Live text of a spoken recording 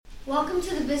Welcome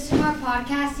to the Vistamar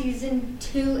podcast, season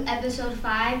 2, episode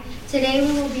 5. Today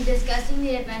we will be discussing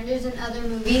the Avengers and other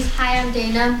movies. Hi, I'm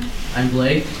Dana. I'm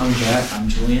Blake. I'm Jack. I'm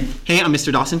Julian. Hey, I'm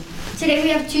Mr. Dawson. Today we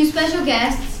have 2 special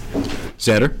guests.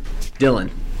 Xander. Dylan.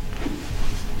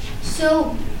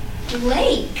 So,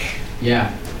 Blake.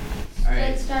 Yeah. All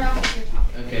right. Let's start off with your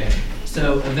topic. Okay.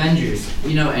 So, Avengers.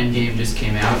 Endgame just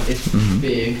came out. It's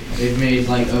big. They've made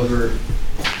like over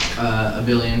 $1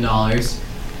 billion.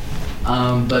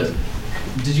 But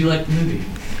did you like the movie?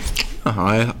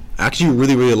 I actually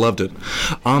really loved it.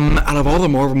 Out of all the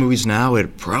Marvel movies now,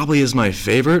 it probably is my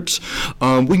favorite.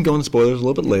 We can go into spoilers a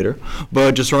little bit later,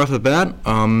 but just right off the bat,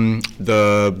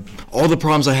 all the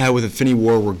problems I had with Infinity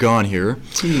War were gone here.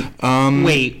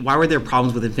 Wait, why were there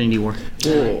problems with Infinity War?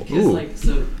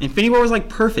 Infinity War was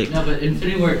perfect. No, but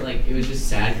Infinity War it was just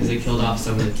sad because they killed off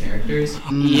some of the characters.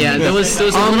 Yeah, there was a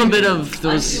little bit of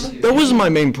That wasn't my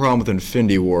main problem with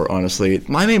Infinity War, honestly.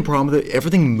 My main problem with it,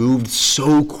 everything moved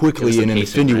so quickly in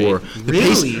Infinity War.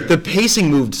 The pacing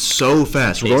moved so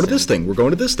fast. We're going to this thing. We're going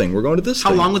to this thing. We're going to this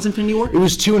thing. How long was Infinity War? It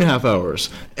was 2.5 hours.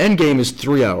 Endgame is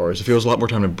 3 hours. It feels a lot more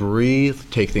time to breathe,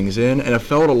 take things in, and it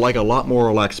felt like a lot more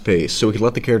relaxed pace, so we could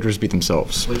let the characters beat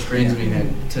themselves. Which brings me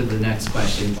to the next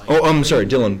question. Sorry,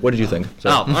 Dylan. What did you think?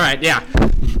 Sorry. Oh, all right, yeah.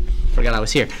 Forgot I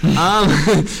was here.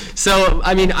 I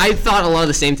thought a lot of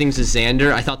the same things as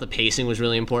Xander. I thought the pacing was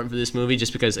really important for this movie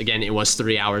just because, again, it was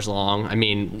 3 hours long.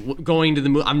 Going to the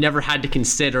movie, I've never had to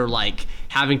consider,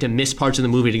 having to miss parts of the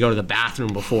movie to go to the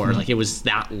bathroom before. It was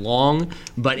that long.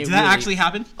 But Did that actually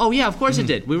happen? Oh, yeah, of course it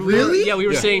did. We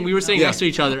were saying next to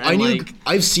each other. And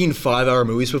I've seen 5-hour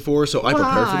movies before, so I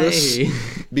prepared for this.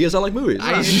 Because I like movies. 3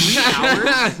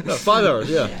 hours? No, 5 hours,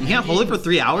 yeah. You can't hold it for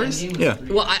 3 hours? Yeah.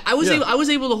 Well, I was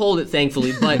able to hold it,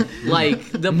 thankfully, but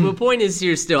the point is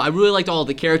here still. I really liked all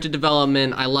the character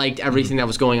development. I liked everything that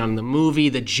was going on in the movie.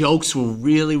 The jokes were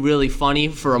really funny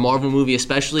for a Marvel movie,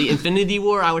 especially. Infinity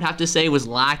War, I would have to say, was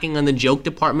lacking on the joke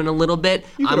department a little bit.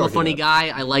 I'm a funny guy.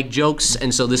 I like jokes,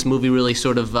 and so this movie really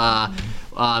sort of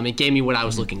it gave me what I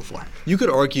was looking for. You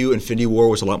could argue Infinity War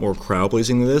was a lot more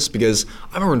crowd-pleasing than this, because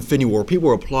I remember Infinity War, people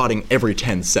were applauding every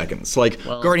 10 seconds.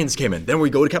 Guardians came in, then we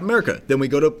go to Captain America, then we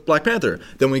go to Black Panther,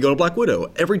 then we go to Black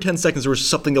Widow. Every 10 seconds there was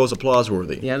something that was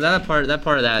applause-worthy. Yeah, that part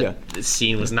of that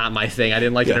scene was not my thing. I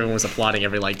didn't like that everyone was applauding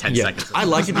every 10 seconds. I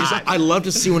liked it because I love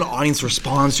to see when an audience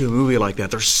responds to a movie like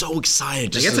that. They're so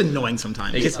excited. It gets annoying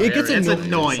sometimes. It gets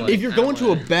annoying. If you're going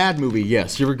to a bad movie,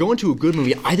 yes. If you're going to a good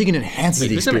movie, I think it enhances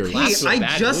the experience.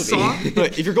 I just saw...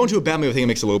 But if you're going to a bad movie, I think it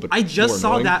makes it a little bit I just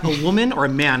saw annoying. that a woman or a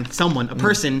man, a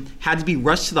person, had to be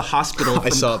rushed to the hospital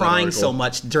from crying so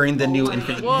much during the new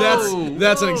Infinity War.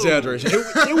 That's an exaggeration.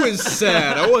 It was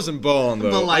sad. I wasn't bawling,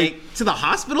 though. But to the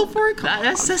hospital for it?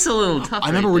 That's a little tough. I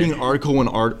remember reading an article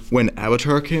when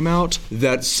Avatar came out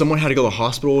that someone had to go to the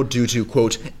hospital due to,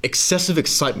 quote, excessive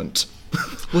excitement.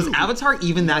 Was Avatar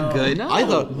even that good? No. I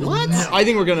thought, what? I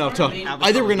think we're getting off topic.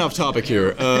 Topic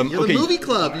here. You're the movie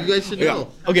club. You guys should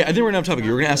know. Okay, I think we're getting off topic.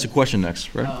 You're going to ask a question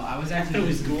next, right? I was actually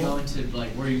just going to,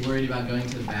 were you worried about going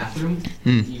to the bathroom?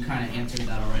 You kind of answered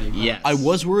that already. Yes. I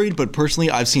was worried, but personally,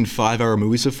 I've seen 5-hour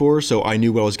movies before, so I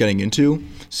knew what I was getting into.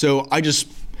 So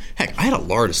Heck, I had a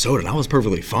large soda and I was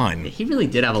perfectly fine. He really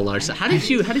did have a large soda. How did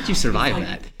you survive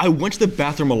that? I went to the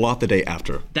bathroom a lot the day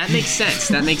after. That makes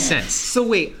sense. So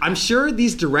wait, I'm sure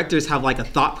these directors have a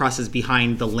thought process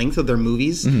behind the length of their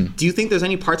movies. Do you think there's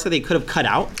any parts that they could have cut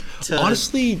out?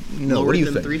 Honestly, no. What do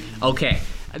you think? 3? Okay,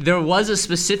 there was a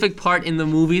specific part in the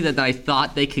movie that I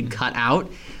thought they could cut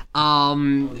out. I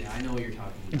know what you're talking about.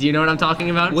 Do you know what I'm talking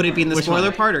about? Would it be in the spoiler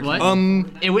part or what?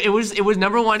 It was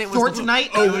number one. It was Thor tonight.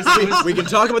 We can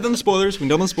talk about them spoilers. We can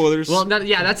do them spoilers. Well,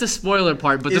 that's a spoiler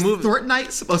part. But is the movie Thor tonight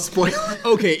a spoiler?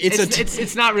 Okay,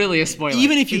 it's not really a spoiler.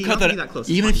 Even if you cut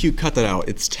that out,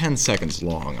 it's 10 seconds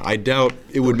long. I doubt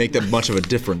it would make that much of a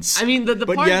difference.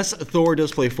 But yes, Thor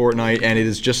does play Fortnite, and it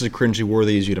is just as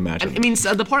cringy-worthy as you'd imagine.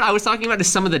 The part I was talking about is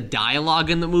some of the dialogue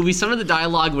in the movie. Some of the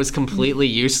dialogue was completely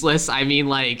useless.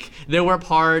 There were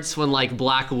parts when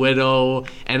Black Widow,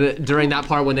 and during that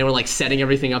part when they were setting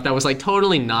everything up, that was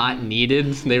totally not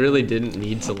needed. They really didn't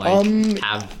need to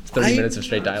have 30 minutes of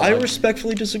straight dialogue. I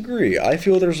respectfully disagree. I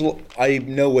feel I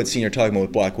know what scene you're talking about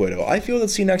with Black Widow. I feel that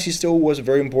scene actually still was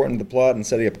very important to the plot and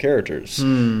setting up characters.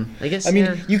 I guess.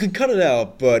 You could cut it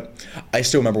out, but I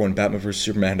still remember when Batman vs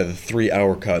Superman had the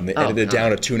 3-hour cut and they edited it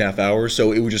down to 2.5 hours,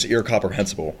 so it was just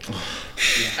incomprehensible.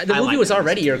 The movie was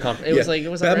already incomprehensible. It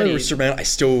was Batman already. vs Superman.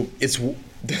 It's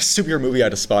the superhero movie I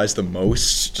despise the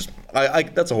most.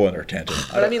 That's a whole other tangent.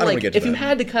 But I mean, don't wanna like, get to if you that.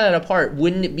 had to cut it apart,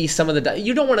 wouldn't it be some of the?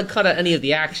 You don't want to cut out any of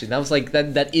the action. That was like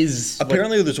that is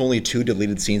Apparently, there's only 2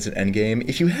 deleted scenes in Endgame.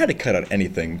 If you had to cut out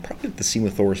anything, probably the scene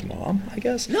with Thor's mom, I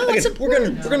guess. No, that's We're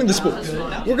going to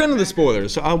the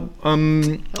spoilers. So I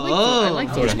like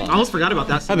Thor's mom. I almost forgot about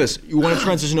that. how this? You want to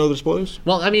transition over to spoilers?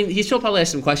 Well, I mean, he still probably has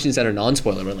some questions that are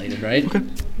non-spoiler related, right? Okay.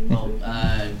 Well,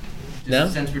 No?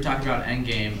 since we're talking about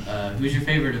Endgame, who's your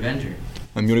favorite Avenger?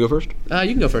 You want to go first?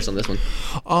 You can go first on this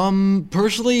one.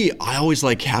 Personally, I always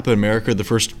like Captain America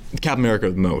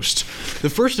the most. The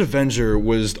first Avenger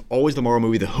was always the Marvel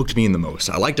movie that hooked me in the most.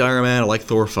 I liked Iron Man, I liked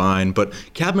Thor fine, but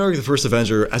Captain America the first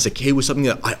Avenger as a kid was something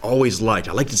that I always liked.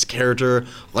 I liked his character,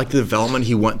 I liked the development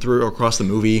he went through across the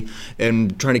movie,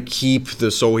 and trying to keep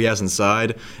the soul he has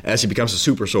inside as he becomes a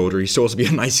super soldier. He's supposed to be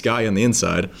a nice guy on the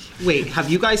inside. Wait, have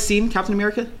you guys seen Captain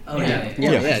America? Oh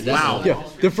yeah. Wow. Yeah,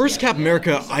 the first Captain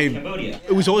America,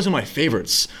 it was always one of my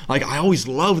favorites. Like, I always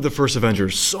loved the first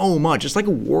Avengers so much. It's like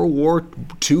a World War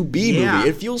II B Yeah. movie.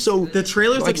 It feels so. The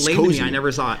trailers look lame to cozy. me. I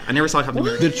never saw it. I never saw Captain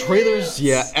America. The trailers,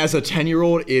 yeah, as a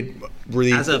 10-year-old, it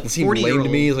really As a seemed lame 40-year-old.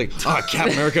 to me. It's like,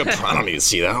 Captain America, I don't need to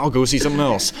see that. I'll go see something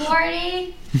else.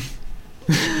 40.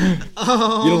 You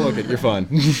don't look it. You're fine.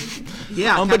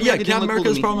 Yeah, But yeah, didn't Captain look America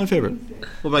cool is to me. probably my favorite.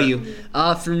 What about you?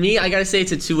 For me, I gotta say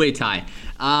it's a two-way tie.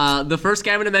 The first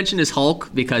guy I'm gonna mention is Hulk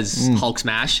because Hulk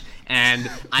smash, and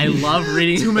I love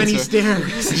reading. Too many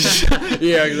stairs.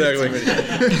 Yeah, exactly.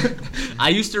 I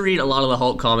used to read a lot of the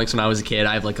Hulk comics when I was a kid.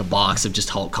 I have like a box of just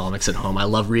Hulk comics at home. I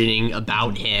love reading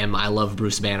about him. I love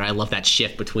Bruce Banner. I love that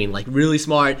shift between like really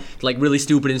smart to like really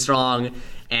stupid and strong.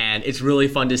 And it's really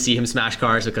fun to see him smash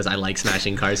cars because I like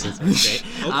smashing cars. Since it's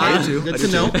great. Okay, good to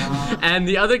know. And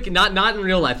the other, not in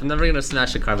real life. I'm never gonna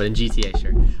smash a car, but in GTA,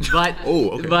 sure. But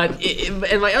okay.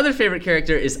 and my other favorite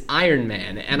character is Iron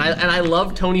Man, and I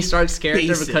love Tony Stark's character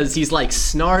Basic. because he's like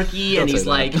snarky and say he's that.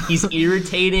 like he's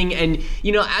irritating, and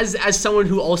you know, as someone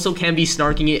who also can be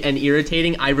snarky and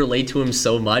irritating, I relate to him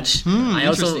so much. I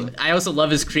also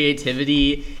love his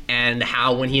creativity and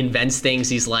how when he invents things,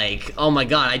 he's like, oh my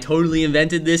god, I totally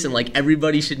invented this, and like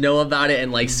everybody should know about it,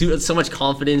 and like so much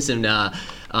confidence and I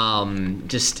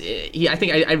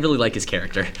think I really like his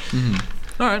character.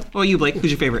 All right. What about you, Blake? Who's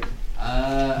your favorite?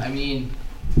 I mean,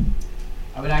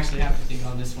 I would actually have to think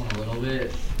on this one a little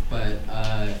bit, but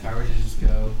if I were to just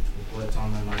go with what's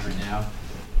on my mind right now,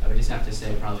 I would just have to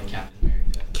say probably Captain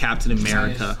America. Captain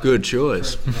America. Good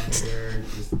choice. First Avenger,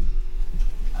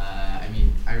 I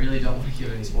mean, I really don't want to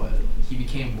give any spoilers. He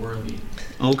became worthy.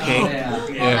 Okay. Oh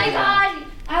my god,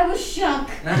 I was shook.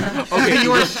 Okay,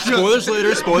 you are spoilers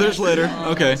later.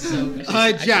 Okay.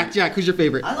 Jack, who's your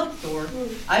favorite? I like Thor.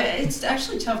 It's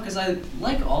actually tough because I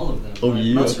like all of them. Oh, but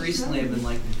yeah. Most recently, I've been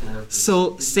liking Thor.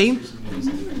 So same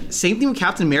thing with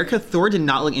Captain America. Thor did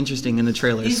not look interesting in the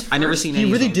trailers. I never seen any.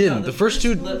 He really of them. didn't. The first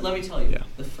two. Let me tell you. Yeah.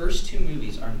 The first 2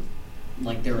 movies are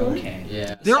like they're okay.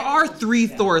 Yeah. There are 3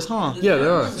 Thors, huh? Yeah,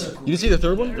 there are. You didn't see the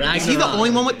third one? Is he the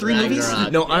only one with 3 movies?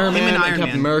 No, Iron Him Man and and Iron Captain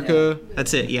Man. America.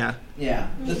 That's it. Yeah. Yeah.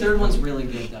 The third one's really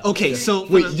good though. Okay, so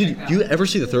Wait, did you ever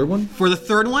see the third one? for the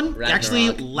third one, actually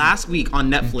last week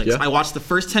on Netflix, Yeah. I watched the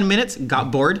first 10 minutes,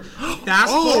 got bored.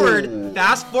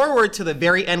 Fast forward to the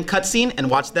very end cutscene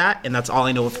and watch that, and that's all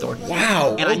I know of Thor.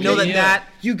 Wow. And I know that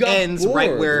You got ends right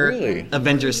bored, where really?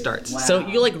 Avengers starts. So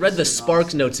you like read the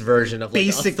Sparks Notes version of like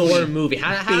Basically. a Thor movie?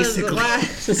 How does it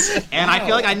Basically. And I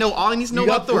feel like I know all I need to know You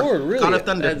about got Thor. bored, really? God of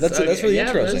Thunder. That's really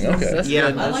interesting. Okay. Yeah.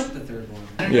 I like the third one.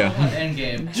 Yeah.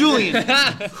 Endgame. Julian,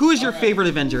 who is your favorite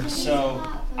Avenger? So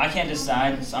I can't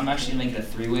decide. So I'm actually making a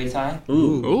 3-way tie. For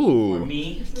Ooh.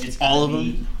 me, it's All gotta of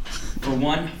be, for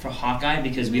one, for Hawkeye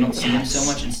because we don't see him so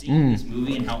much and see him in this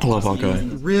movie and how I love awesome he is Hawkeye. in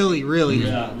this Really?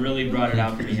 Yeah, really brought it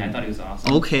out for me. I thought he was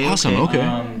awesome. Okay. Awesome. Okay.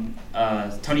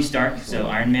 Okay. Tony Stark, so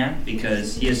Iron Man,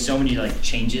 because he has so many like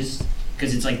changes.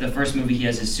 Because it's like the first movie he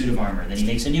has his suit of armor, then he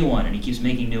makes a new one, and he keeps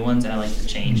making new ones, and I like the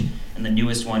change. And the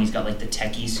newest one, he's got like the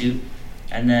techie suit.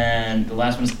 And then the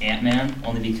last one is Ant-Man,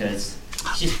 only because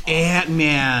he's just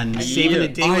Ant-Man saving the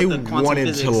day I with the quantum wanted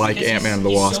physics. to like Because Ant-Man and the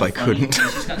he's Wasp. so I funny, couldn't.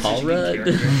 he's just got such Paul a good Rudd.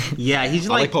 character. Yeah, he's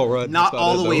I like Paul Rudd. not That's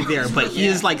all about the it, way though. there, but he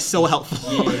is like so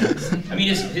helpful. Yeah. I mean,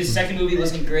 his second movie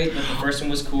wasn't great, but the first one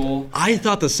was cool. I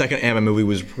thought the second Ant-Man movie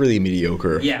was really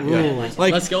mediocre. Yeah.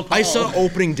 Like, Let's go, Paul. I saw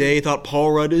opening day, thought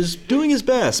Paul Rudd is doing his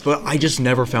best, but I just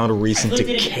never found a reason to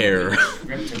care.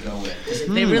 Script to go with. 'Cause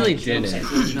They really I didn't. feel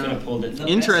like he could have pulled it.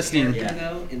 Interesting. Yeah.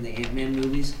 Though in the Ant-Man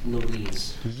movies,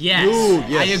 Louise. Yes, Ooh,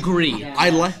 yes. I agree. I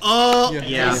like. Oh,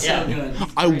 yeah. So good.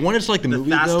 I wanted to like the movie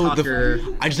fast though. talker.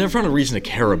 I just never found a reason to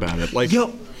care about it. Like,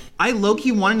 Yo, I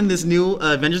low-key wanted in this new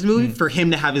Avengers movie for him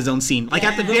to have his own scene, like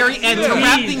at the very end to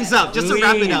wrap things up, just to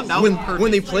wrap it up. That was perfect.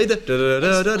 When they played the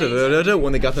da-da-da-da-da-da-da,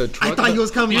 when they got the truck, I thought he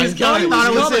was coming. I thought it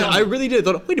was him. I really did.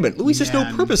 I thought, wait a minute, Luis has no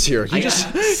Man. purpose here. He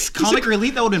just Comic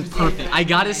relief, that would have been perfect. I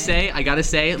gotta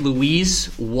say,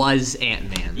 Louise was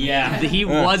Ant-Man. Yeah. He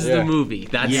was the movie.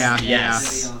 That's Yeah,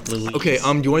 yes. Okay, do you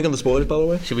want to get on the spoilers, by the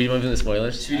way? Should we move into the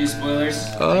spoilers? Should we do spoilers?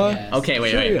 Okay,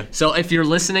 wait. yeah. So if you're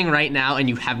listening right now and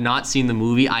you have not seen the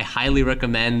movie, I highly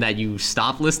recommend that you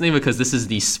stop listening because this is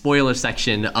the spoiler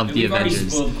section of the We've already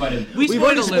Avengers. spoiled quite a bit. We've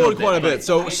already spoiled quite a bit,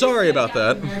 so sorry about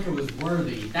that. America was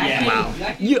worthy. Yeah.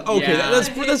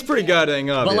 That's pretty goddamn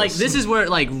obvious. But like this is where it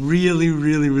like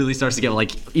really starts to get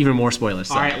like even more spoilers.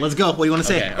 So. All right, let's go. What do you want to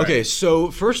say? Okay,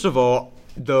 so first of all,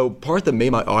 the part that made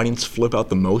my audience flip out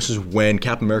the most is when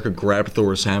Captain America grabbed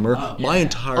Thor's hammer. My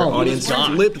entire audience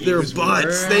flipped their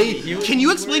butts. Can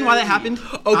you explain why that happened?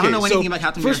 I don't know anything about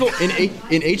Captain First America. of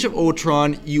all, in Age of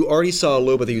Ultron, you already saw a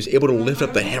little bit that he was able to lift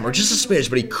up the hammer just a smidge,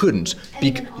 but he couldn't.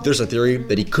 There's a theory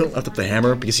that he couldn't lift up the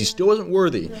hammer because he still wasn't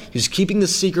worthy. He was keeping the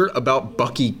secret about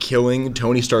Bucky killing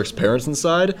Tony Stark's parents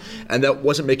inside, and that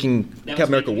wasn't making Captain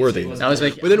America worthy. That was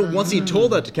making. But then once he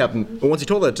told that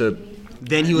to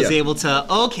Then he was Yeah. able to.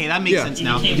 Okay, that makes Yeah. sense He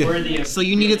now. became worthy of. So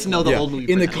you needed to know the whole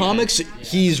movie. in the first. comics,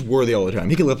 he's worthy all the time.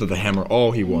 He can lift up the hammer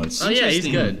all he wants. Oh yeah, he's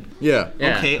Interesting. good. Yeah.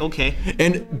 Yeah. Okay.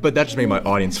 But that just made my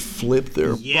audience flip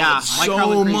their Yeah, butts my crowd so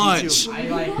went crazy, much. too.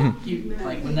 I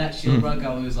like when that shield broke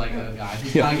out, it was like, oh god,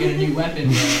 he's gotta get a new weapon,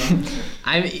 bro.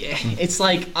 It's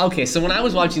like okay. So when I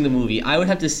was watching the movie, I would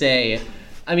have to say,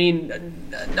 I mean,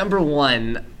 number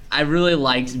one. I really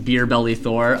liked Beer Belly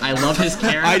Thor. I love his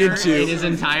character I did too. in his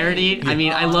entirety. I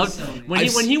mean, I loved when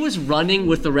he was running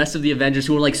with the rest of the Avengers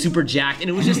who were like super jacked, and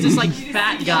it was just this like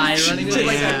fat guy running with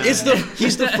like.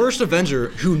 He's the first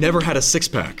Avenger who never had a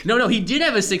six-pack. No, he did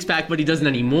have a six pack, but he doesn't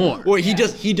anymore. Well, he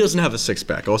doesn't have a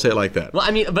six-pack. I'll say it like that. Well,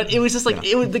 I mean, but it was just like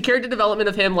the character development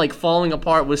of him like falling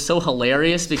apart was so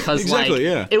hilarious because Exactly,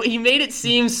 yeah. he made it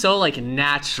seem so like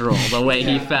natural the way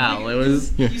he fell. It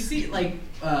was. You see, like,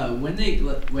 when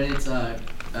it's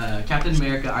Captain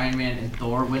America, Iron Man, and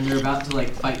Thor, when they're about to like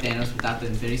fight Thanos without the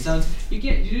Infinity Stones, you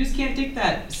just can't take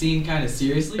that scene kind of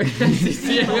seriously.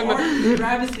 You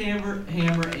grab his hammer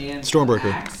and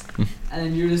Stormbreaker. axe, and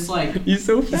then you're just like, He's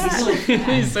so fat.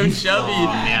 He's so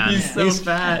chubby. He's so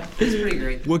fat. it's pretty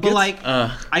great. But like,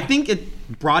 I think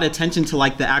it brought attention to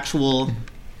like the actual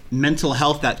mental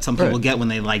health that some people Right. get when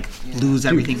they like lose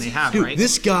everything they have, Dude, right?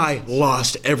 this guy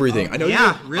lost everything. I know.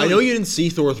 really. I know you didn't see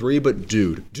Thor 3, but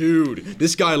dude,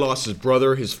 this guy lost his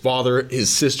brother, his father, his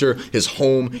sister, his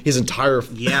home, his entire.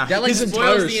 Yeah. That like his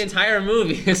spoils the entire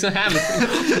movie. That's what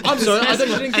happened. I'm sorry. I thought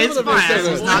you didn't give It's it a fine. I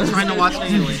big was not trying to watch it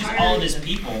anyway. All of his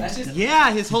people.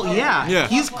 Yeah, his whole Yeah.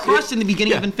 He's crushed in the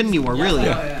beginning of Infinity War, really.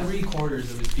 Like, 3/4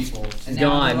 of his people, and now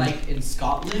Gone. they're like in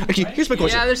Scotland. Okay, here's my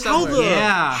question. Yeah, there's somewhere.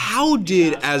 Yeah.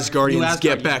 Did Asgardians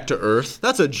get Asgardians. back to Earth?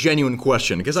 That's a genuine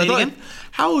question because I Say it thought, again?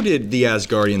 how did the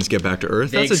Asgardians get back to Earth?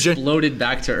 They That's a exploded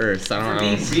back to Earth. I For don't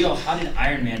being know. real, how did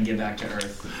Iron Man get back to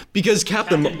Earth? because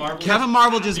Captain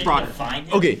Marvel just brought her. Find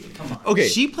him? Okay, Come on. okay.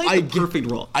 She played I the get-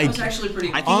 perfect role. I That's actually pretty.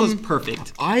 I think it was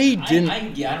perfect. I didn't. I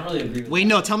don't really agree with Wait,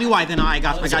 no, tell me why. Then I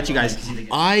got you guys.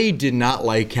 I did not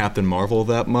like Captain Marvel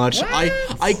that much.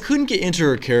 I couldn't get into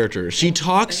her character. She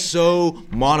talks so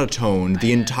monotone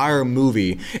the entire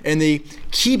movie, and they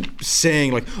keep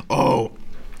saying like, "Oh,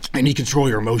 I need to control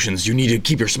your emotions. You need to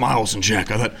keep your smiles in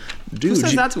check." I thought, dude, Who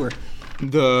says that to her?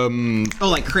 the Oh,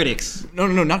 like critics. no,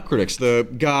 not critics. The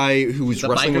guy who was The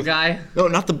wrestling biker with, guy. No,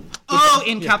 not the. Oh,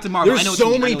 in Captain Marvel. I know There's what you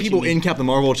so mean, I many know what you people mean. in Captain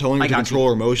Marvel telling her I to got control you.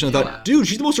 her emotions. I thought, dude,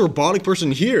 she's the most robotic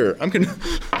person here. I'm gonna.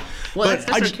 Well, But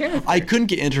that's her character. I couldn't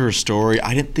get into her story.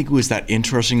 I didn't think it was that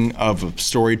interesting of a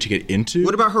story to get into.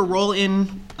 What about her role in?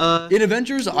 In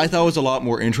Avengers, I thought it was a lot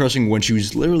more interesting when she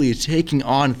was literally taking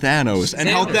on Thanos and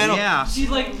how Thanos. Yeah. She's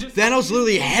like, just Thanos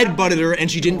literally headbutted her and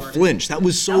she didn't flinch. That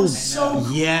was so.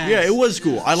 Yeah. Yeah, it was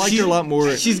cool. I liked her a lot more.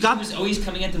 She's He got. was always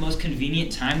coming at the most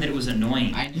convenient time that it was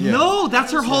annoying. No,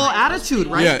 that's her whole attitude,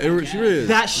 right? Yeah, she really is.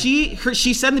 That she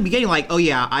said in the beginning, like, oh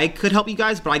yeah, I could help you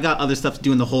guys, but I got other stuff to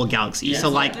do in the whole galaxy. Yeah. So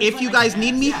like, if you guys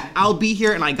need me, I'll be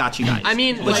here, and I got you guys. I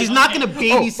mean, but like- she's not gonna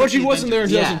babysit. But she the wasn't there in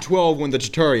Avengers. 2012 when the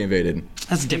Chitauri invaded.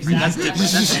 That's different. That's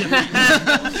different.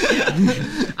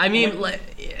 I mean,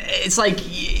 it's like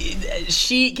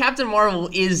Captain Marvel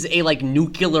is a like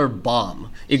nuclear bomb.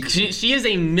 She is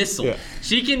a missile. Yeah.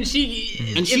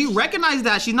 And she recognized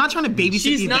that. She's not trying to babysit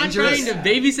She's the not Avengers. trying to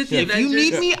babysit the If Avengers.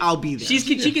 you need me, I'll be there. She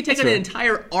could take out an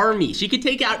entire army. She could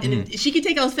take out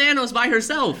Thanos by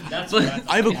herself.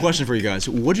 I have a question for you guys.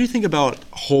 What do you think about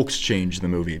Hulk's change in the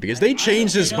movie? Because they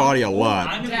changed his body a lot.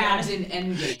 I'm dabs in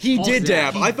Endgame. He did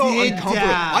dab. I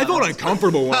felt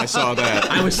uncomfortable when I saw that.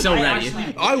 I was so ready.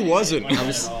 I wasn't.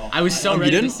 I was so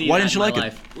ready to see Why that didn't you in like my it?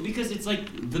 life. Well, because it's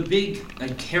like the big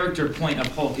character point of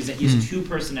Hulk is that he has two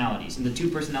personalities, and the two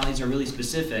personalities are really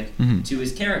specific to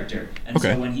his character. And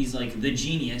Okay. so when he's like the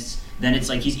genius, then it's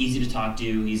like he's easy to talk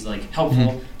to, he's like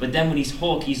helpful. But then when he's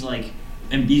Hulk, he's like,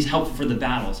 and he's helpful for the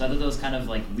battle. So I thought that was kind of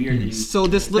like weird that he was. So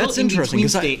this little That's interesting,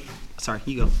 in-between 'cause state. Sorry,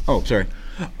 you go. Oh, sorry.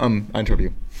 I interrupted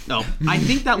you. No, I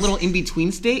think that little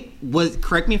in-between state was,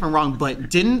 correct me if I'm wrong, but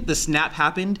didn't the snap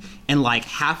happen and like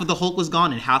half of the Hulk was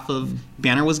gone and half of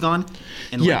Banner was gone?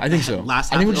 And Yeah, like, I think the so.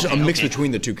 Last I think it half was of- just a mix okay.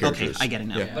 between the two characters. Okay, I get it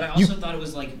now. Yeah. But I also thought it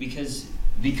was like because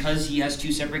he has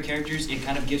two separate characters, it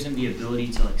kind of gives him the ability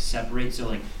to like separate. So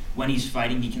like when he's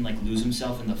fighting, he can like lose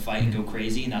himself in the fight and go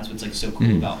crazy, and that's what's like so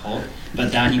cool about Hulk.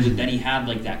 But that he had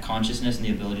like that consciousness and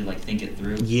the ability to like think it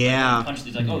through. Yeah. Like, punch,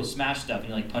 it's like smash stuff, and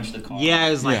you like punch the car. Yeah,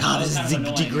 it was like, Yeah. oh, this That was is kind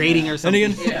of degrading annoying. or something.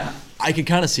 And again, I could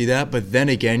kind of see that, but then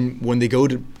again, when they go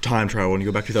to time travel and you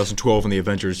go back to 2012 and the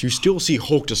Avengers, you still see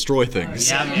Hulk destroy things.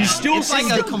 Yeah, You still It's see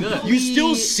like a complete- you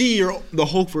still see the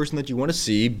Hulk version that you want to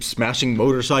see, smashing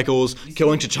motorcycles,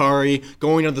 killing Chitauri,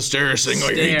 going down the stairs, saying,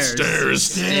 "I hate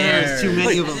stairs." There's too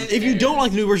many of them. If you don't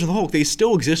like the new version of the Hulk, they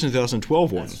still exist in the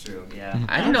 2012 one. That's true. Yeah.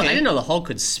 I didn't know the Hulk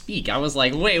could speak. I was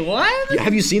like, wait, what?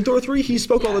 Have you seen Thor 3? He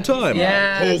spoke all the time.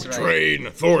 Yeah, Hulk that's right.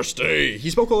 train, Thor stay. He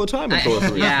spoke all the time in Thor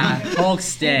 3. Yeah, Hulk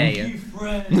stay.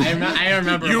 I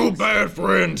remember. You Hulk. bad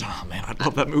friend. Oh man, I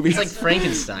love that movie. It's like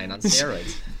Frankenstein on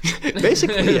steroids.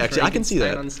 Basically, actually, I can see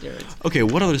that. Frankenstein on steroids. Okay,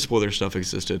 what other spoiler stuff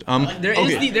existed?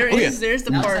 There's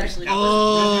the part.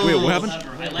 Wait, what happened?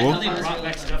 I like how they brought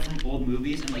back stuff from old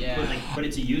movies and like put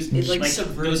it to use. It, like, like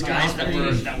subverted those my guys that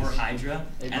expectations. were Hydra.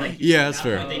 And like Yeah, that's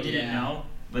fair. They didn't know,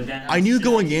 but then I knew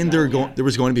going in there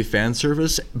was going to be fan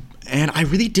service, and I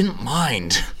really didn't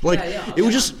mind. Like it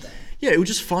was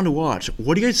just fun to watch.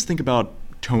 What do you guys think about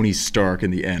Tony Stark in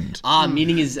the end?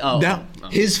 Meaning his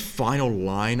His final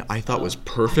line I thought was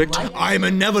perfect. I am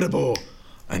inevitable,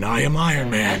 and I am Iron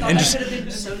Man. And just could have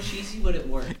been so cheesy, but it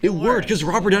worked. it worked because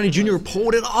Robert Downey Jr.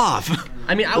 pulled it off.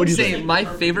 I mean, I What would do you say think? my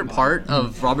favorite part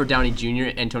of Robert Downey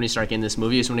Jr. and Tony Stark in this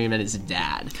movie is when he met his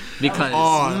dad. Because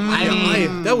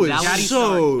That was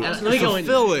so let me go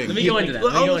into fulfilling. Let me go into that.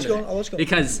 Let me go into that.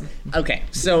 Because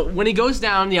so when he goes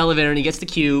down the elevator and he gets the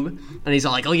cube, and he's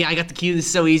all like, "Oh yeah, I got the cube. This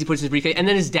is so easy." Puts in his briefcase, and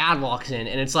then his dad walks in,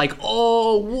 and it's like,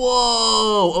 "Oh,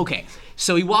 whoa, okay."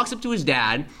 So he walks up to his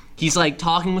dad. He's like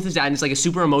talking with his dad, and it's like a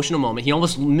super emotional moment. He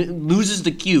almost loses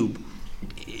the cube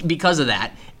because of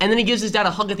that. And then he gives his dad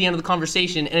a hug at the end of the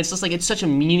conversation, and it's just like, it's such a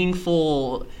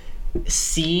meaningful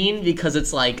scene because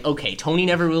it's like, okay, Tony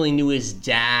never really knew his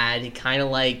dad. He kind of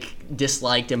like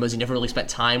disliked him because he never really spent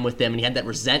time with him, and he had that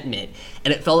resentment.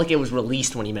 And it felt like it was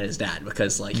released when he met his dad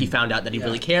because like he found out that he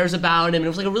really cares about him, and it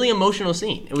was like a really emotional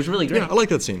scene. It was really great. Yeah, I like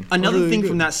that scene. Another Really thing good.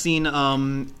 from that scene,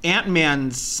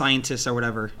 Ant-Man's scientist or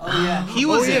whatever. Oh yeah. He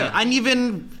was yeah. I didn't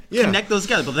even Yeah. connect those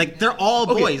together, but like they're all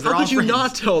boys. Okay, They're how all could you friends.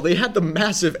 not tell? They had the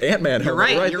massive Ant-Man You're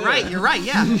helmet right. You're there. right. You're right.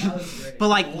 Yeah. But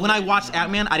like when I watched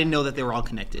Ant-Man, I didn't know that they were all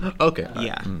connected. Okay.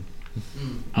 Yeah.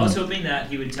 I was hoping that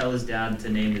he would tell his dad to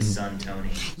name his son Tony.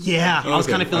 Yeah. I was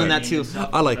Okay, kind of feeling that Name too. himself,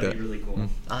 I like that'd that. be really cool.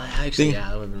 Actually, yeah,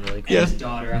 that would have been really cool. And his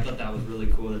daughter, I thought that was really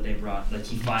cool that they brought, like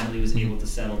he finally was able to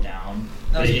settle down.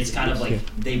 But it's kind of like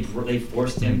they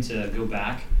forced him to go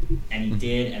back, and he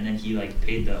did, and then he like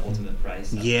paid the ultimate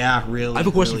price. Yeah. Really. I have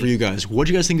a question really. for you guys. What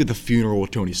do you guys think of the funeral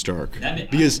with Tony Stark?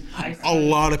 Because a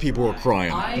lot of people were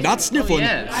crying. Not sniffling,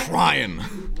 yeah. crying.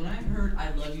 When I heard "I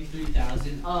love you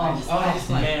 3000," I just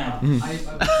like, man.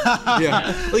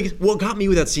 Yeah. Like, what got me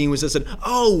with that scene was I said,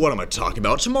 oh, what am I talking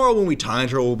about? Tomorrow when we time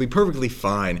travel, we'll be perfectly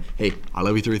fine. Hey, I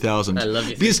love you 3000. I love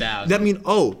you Because 3000. that mean,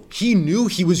 oh, he knew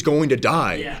he was going to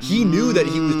die. Yeah. He knew that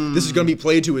this is going to be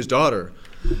played to his daughter.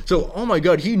 So, oh my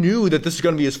God, he knew that this is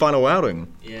going to be his final outing.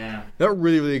 Yeah. That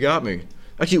really, really got me.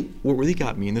 Actually, what really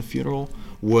got me in the funeral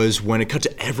was when it cut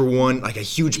to everyone, like a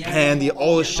huge pan,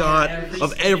 all the shot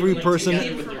of every person.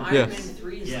 Yeah.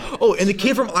 Oh, and the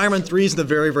kid from Iron Man 3 is in the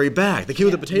very, very back. The kid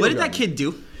with the potato What did gun. that kid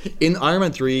do? In Iron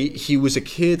Man 3, he was a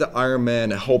kid that Iron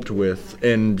Man helped with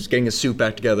and getting his suit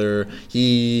back together.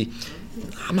 I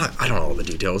don't know all the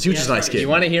details. He was just a nice kid. You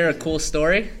want to hear a cool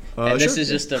story? And this sure. is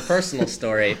just a personal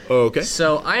story. Okay.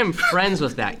 So I am friends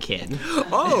with that kid.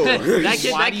 Oh.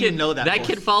 Why do you know that That for?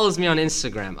 kid follows me on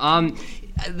Instagram.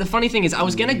 The funny thing is, I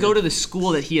was gonna go to the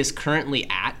school that he is currently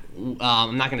at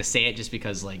I'm not gonna say it just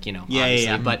because, like, Yeah, obviously,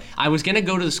 yeah. but I was gonna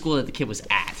go to the school that the kid was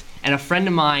at. And a friend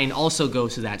of mine also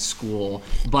goes to that school,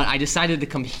 but I decided to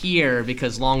come here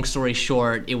because, long story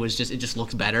short, it just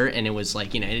looked better, and it was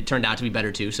like, it turned out to be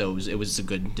better too, so it was a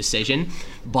good decision.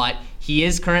 But he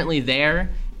is currently there,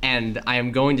 and I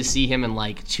am going to see him in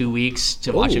like 2 weeks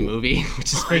to watch a Ooh. movie,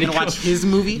 which is Are pretty you cool. gonna watch his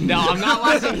movie? No, I'm not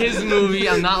watching his movie.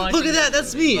 I'm not watching. Look at that.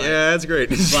 That's me. But, Yeah, that's great.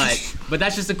 but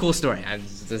that's just a cool story.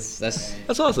 That's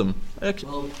That's awesome.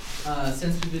 Well,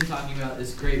 since we've been talking about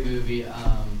this great movie,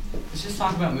 let's just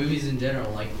talk about movies in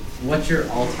general. Like, what's your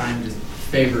all-time just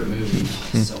favorite movie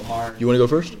so far? You want to go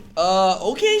first?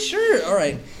 Okay, sure. All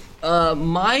right.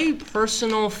 My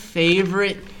personal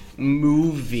favorite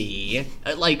movie,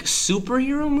 like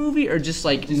superhero movie, or just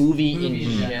like movie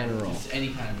in general? Just any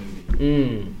kind of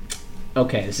movie.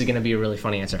 Okay, this is gonna be a really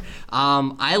funny answer.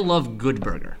 I love Good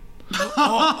Burger.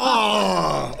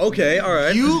 Oh, okay, all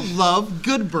right. You love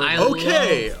Good Burger.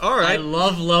 Okay, all right. I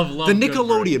love The Good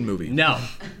Nickelodeon Burger. movie. No.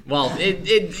 Well, It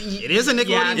is a Nickelodeon.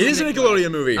 Yeah, It is a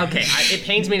Nickelodeon movie. Okay, it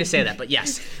pains me to say that, but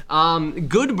yes.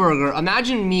 Good Burger,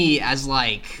 imagine me as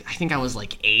like, I think I was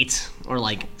like 8 or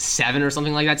like 7 or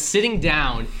something like that, sitting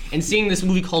down and seeing this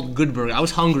movie called Good Burger. I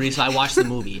was hungry, so I watched the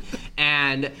movie.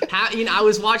 And I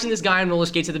was watching this guy on roller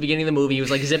skates at the beginning of the movie. He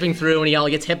was like zipping through and he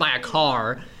gets hit by a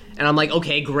car. And I'm like,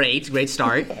 okay, great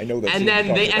start. I know that And scene then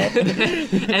you're they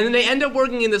talking and then they end up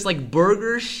working in this like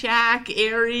burger shack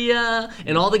area,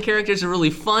 and all the characters are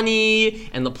really funny,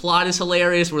 and the plot is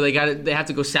hilarious. Where they have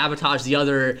to go sabotage the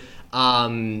other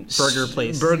Burger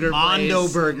place. Mondo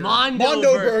Burger. Mondo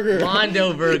Burger.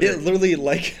 Mondo Burger. It literally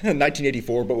like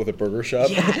 1984, but with a burger shop.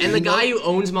 Yeah, and the guy who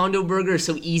owns Mondo Burger is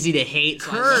so easy to hate.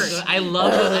 So I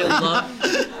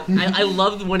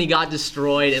loved when he got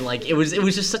destroyed, and like it was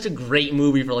just such a great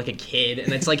movie for like a kid,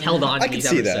 and it's like held on to I me can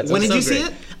ever see that. since. When It's did so you see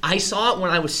great. it? I saw it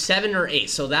when I was 7 or 8,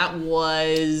 so that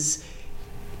was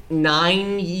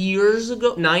 9 years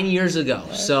ago. 9 years ago,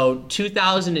 so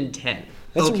 2010.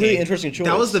 That's a really interesting choice.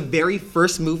 That was the very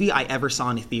first movie I ever saw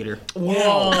in a theater.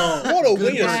 Wow. What a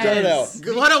way to start out.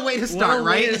 What a way to start,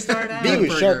 right? Maybe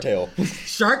with Shark Tale.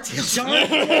 Shark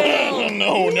Tale.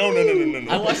 No.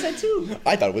 I watched that too.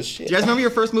 I thought it was shit. Do you guys remember your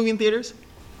first movie in theaters?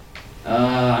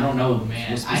 I don't know,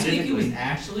 man. I think it specifically. was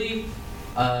actually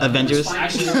Avengers?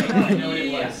 Actually, I know what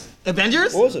it was.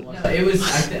 Avengers? What was it? No, it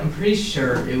was. I'm pretty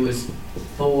sure it was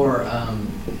Thor.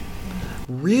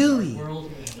 Really?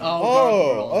 World.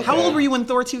 Oh, okay. How old were you when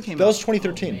Thor 2 came That was out?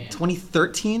 2013.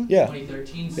 2013? Yeah.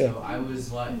 2013. Yeah. So I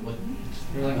was like, what?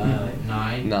 You're like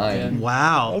 9. 9. Yeah.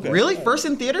 Wow. Okay. Really? First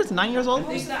in theaters? 9 years old?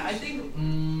 I think.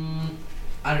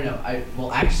 I don't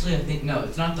know. Actually, I think no.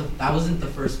 It's not the. That wasn't the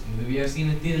first movie I've seen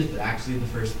in theaters, but actually the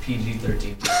first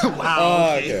PG-13. Wow.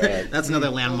 Oh, Okay. okay, alright. That's another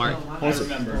landmark. I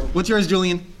remember. What's yours,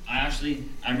 Julian? I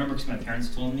remember because my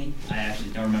parents told me. I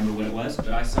actually don't remember what it was, but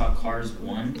I saw Cars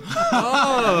 1.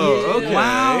 Oh, okay.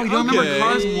 Wow, you don't remember Okay.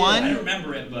 Cars I 1? don't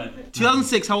remember it, but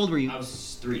 2006, how old were you? I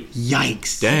was 3.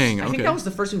 Yikes. Dang, I okay. think that was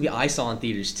the first movie I saw in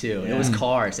theaters too. It was Yeah.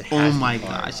 Cars. It Oh has to be my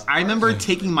Cars. gosh. I remember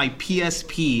taking my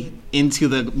PSP into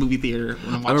the movie theater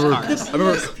when I watched Cars. I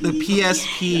remember The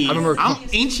PSP. I remember- I'm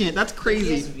ancient. That's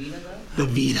crazy. The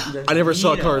Vita. I never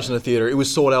saw Cars in the theater. It was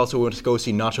sold out, so we went to go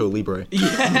see Nacho Libre.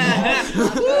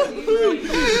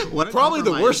 What a Probably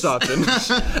the compromise. worst option.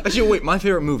 Actually, wait, my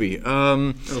favorite movie.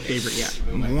 Oh, favorite, yeah.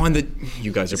 One that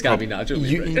you guys are gotta probably be Nacho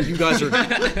you, Libre. you guys are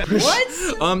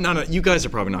what? No, you guys are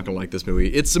probably not gonna like this movie.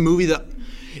 It's a movie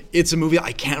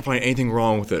I can't find anything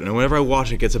wrong with it, and whenever I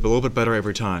watch it, it gets a little bit better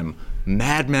every time.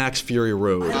 Mad Max Fury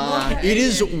Road.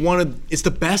 It's the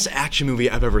best action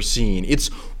movie I've ever seen. It's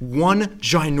one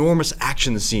ginormous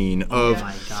action scene of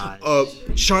my gosh.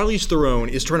 Charlize Theron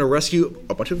is trying to rescue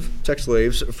a bunch of sex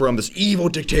slaves from this evil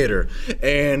dictator,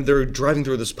 and they're driving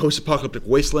through this post-apocalyptic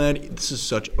wasteland. This is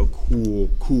such a cool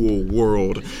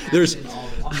world. There's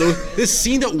this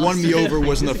scene that won me over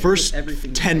was in the first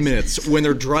 10 minutes when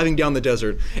they're driving down the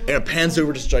desert, and it pans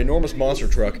over to this ginormous monster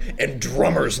truck and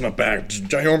drummers in the back,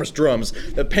 ginormous drums.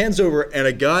 That pans over, and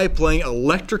a guy playing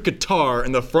electric guitar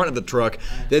in the front of the truck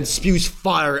then spews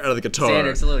fire out of the guitar.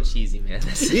 Xander, it's a little cheesy, man.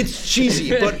 It's cheesy,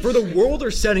 but for the world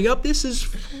they're setting up, this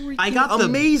is I got the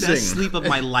amazing. best sleep of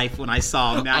my life when I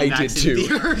saw Mad I Max did in too.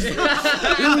 theaters. It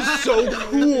was so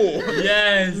cool.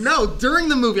 Yes. No, during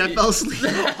the movie I fell asleep.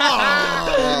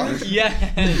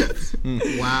 Yes.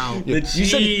 Wow. The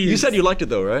cheese. You said you liked it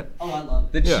though, right? Oh, I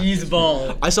love the Yeah. cheese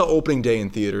ball. I saw opening day in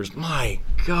theaters. My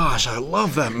gosh, I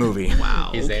love that movie. Wow.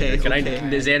 Hey, Okay.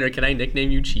 Xander, can I nickname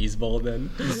you Cheese Ball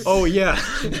then? Oh yeah.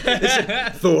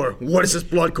 Thor, what is this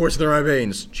blood coursing through my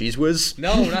veins? Cheese whiz?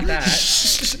 No, not that.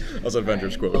 That was an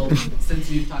Avengers quote. Well, since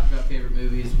you've talked about favorite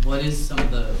movies, what is some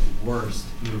of the worst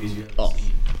movies you've ever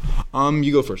seen?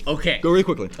 You go first. Okay. Go really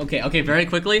quickly. Okay, very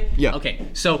quickly? Yeah. Okay,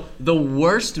 so the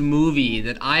worst movie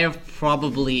that I have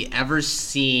probably ever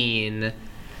seen,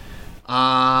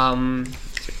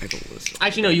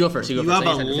 actually, no, you go first. You You go have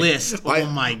first. a list. Oh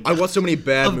my god. I watch so many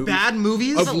bad Of movies. bad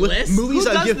movies? Of list? Movies Who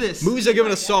I does give this? movies I give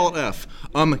it a solid F.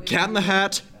 Cat in the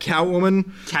Hat,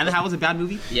 Catwoman. Cat in the Hat was a bad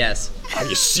movie? Yes. Have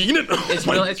you seen it? Oh It's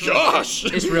my real, it's gosh.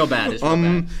 Real, it's real bad. It's real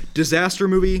bad. Disaster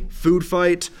movie, Food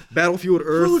Fight, Battlefield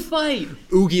Earth, Food fight.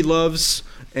 Oogie Loves,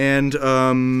 and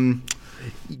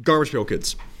Garbage Pail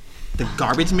Kids. The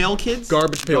Garbage Mail Kids?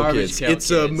 Garbage Pail Garbage Kids. Pail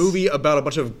It's a Kids. movie about a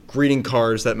bunch of greeting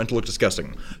cars that meant to look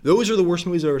disgusting. Those are the worst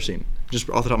movies I've ever seen, just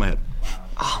off the top of my head.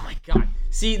 Oh my god.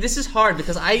 See, this is hard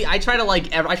because I try to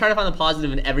I try to find the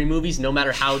positive in every movies, no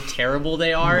matter how terrible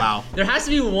they are. Wow. There has to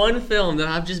be one film that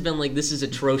I've just been like, this is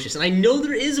atrocious, and I know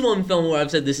there is one film where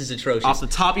I've said this is atrocious. Off the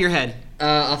top of your head.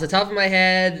 Off the top of my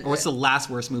head. Or what's the last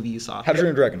worst movie you saw? How to Train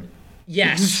Your Dragon.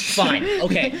 Yes, fine.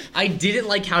 Okay. I didn't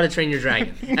like How to Train Your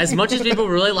Dragon. As much as people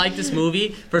really like this movie,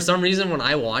 for some reason when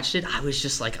I watched it, I was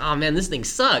just like, oh man, this thing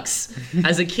sucks.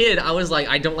 As a kid, I was like,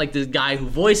 I don't like the guy who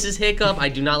voices Hiccup, I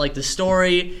do not like the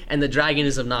story, and the dragon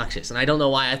is obnoxious. And I don't know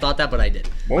why I thought that, but I did.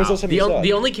 When was the last time you saw it?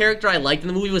 The only character I liked in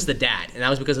the movie was the dad, and that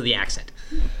was because of the accent.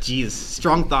 Jeez,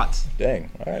 strong thoughts. Dang,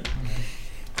 alright.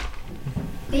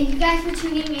 Thank you guys for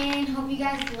tuning in. Hope you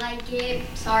guys like it.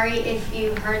 Sorry if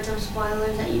you heard some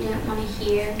spoilers that you didn't want to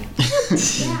hear.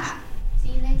 Yeah.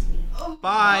 See you next week.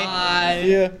 Bye. Bye.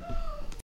 Yeah.